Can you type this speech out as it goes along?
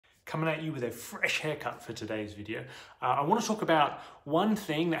coming at you with a fresh haircut for today's video. I want to talk about one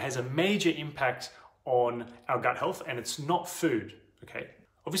thing that has a major impact on our gut health, and it's not food, okay?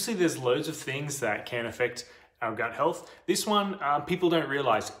 Obviously, there's loads of things that can affect our gut health. This one, people don't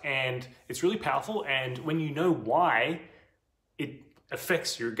realize, and it's really powerful, and when you know why it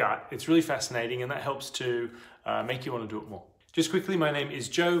affects your gut, it's really fascinating, and that helps to make you want to do it more. Just quickly, my name is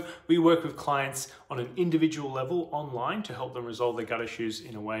Joe. We work with clients on an individual level online to help them resolve their gut issues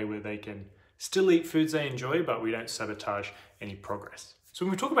in a way where they can still eat foods they enjoy, but we don't sabotage any progress. So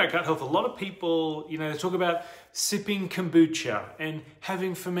when we talk about gut health, a lot of people, they talk about sipping kombucha and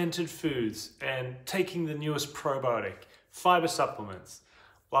having fermented foods and taking the newest probiotic, fiber supplements,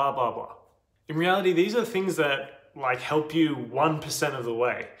 blah, blah, blah. In reality, these are things that help you 1% of the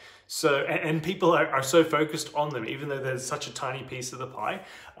way. So, and people are so focused on them, even though there's such a tiny piece of the pie.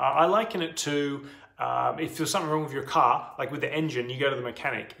 I liken it to, if there's something wrong with your car, like with the engine, you go to the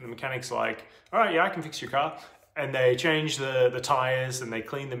mechanic, and the mechanic's like, all right, yeah, I can fix your car. And they change the tires, and they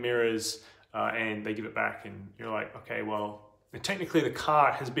clean the mirrors, and they give it back. And you're like, okay, well, technically the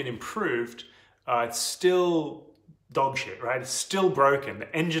car has been improved. It's still dog shit, right? It's still broken.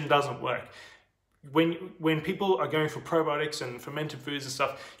 The engine doesn't work. When people are going for probiotics and fermented foods and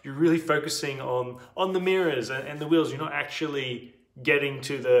stuff, you're really focusing on the mirrors and the wheels. You're not actually getting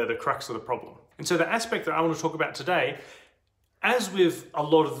to the crux of the problem. And so the aspect that I want to talk about today, as with a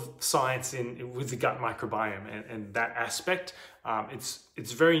lot of science with the gut microbiome and that aspect,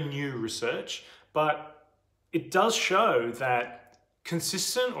 it's very new research, but it does show that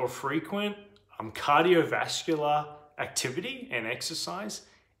consistent or frequent cardiovascular activity and exercise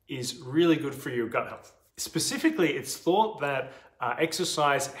is really good for your gut health. Specifically, it's thought that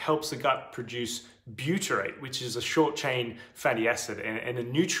exercise helps the gut produce butyrate, which is a short-chain fatty acid and a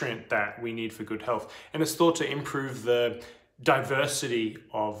nutrient that we need for good health. And it's thought to improve the diversity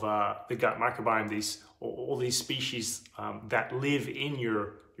of the gut microbiome, all these species that live in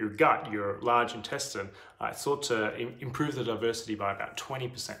your gut, your large intestine. It's thought to improve the diversity by about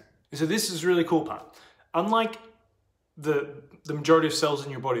 20%. And so this is a really cool part. Unlike the majority of cells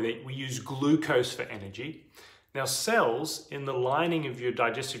in your body, we use glucose for energy. Now, cells in the lining of your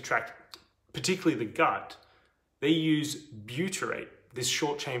digestive tract, particularly the gut, they use butyrate, this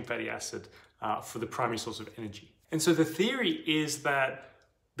short-chain fatty acid, for the primary source of energy. And so the theory is that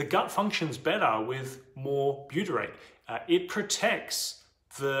the gut functions better with more butyrate. It protects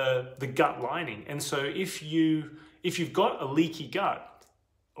the gut lining. And so if you've got a leaky gut,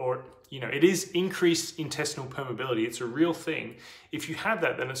 or it is increased intestinal permeability, it's a real thing. If you have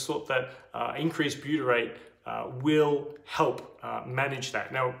that, then it's thought that increased butyrate will help manage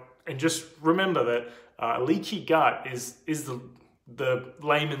that. Now, and just remember that a leaky gut is the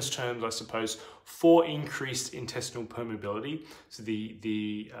layman's terms, I suppose, for increased intestinal permeability. So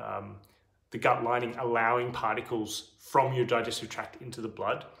the gut lining allowing particles from your digestive tract into the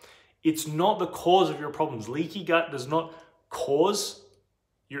blood. It's not the cause of your problems. Leaky gut does not cause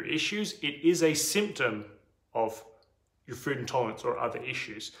your issues. It is a symptom of your food intolerance or other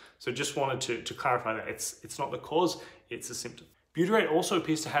issues. So just wanted to clarify that. It's not the cause, it's a symptom. Butyrate also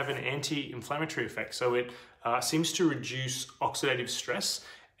appears to have an anti-inflammatory effect. So it seems to reduce oxidative stress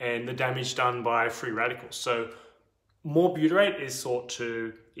and the damage done by free radicals. So more butyrate is thought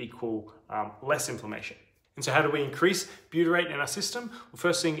to equal less inflammation. And so how do we increase butyrate in our system? Well,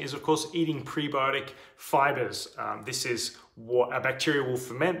 first thing is, of course, eating prebiotic fibers. This is what a bacteria will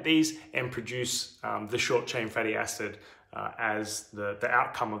ferment these and produce the short-chain fatty acid as the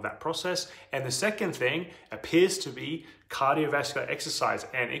outcome of that process. And the second thing appears to be cardiovascular exercise.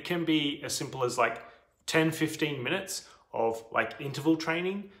 And it can be as simple as 10-15 minutes of interval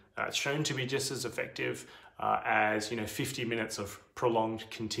training. It's shown to be just as effective as 50 minutes of prolonged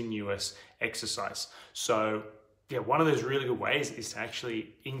continuous exercise. So yeah, one of those really good ways is to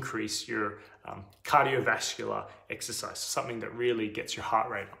actually increase your cardiovascular exercise, something that really gets your heart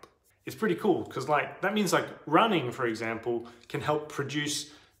rate up. It's pretty cool because that means running, for example, can help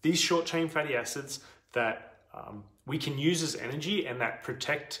produce these short-chain fatty acids that we can use as energy and that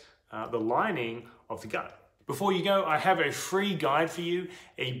protect the lining of the gut. Before you go, I have a free guide for you,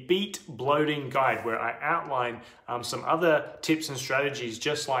 a beat bloating guide, where I outline some other tips and strategies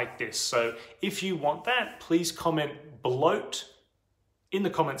just like this. So if you want that, please comment BLOAT in the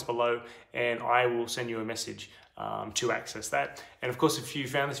comments below, and I will send you a message to access that. And of course, if you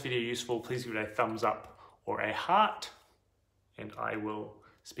found this video useful, please give it a thumbs up or a heart, and I will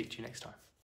speak to you next time.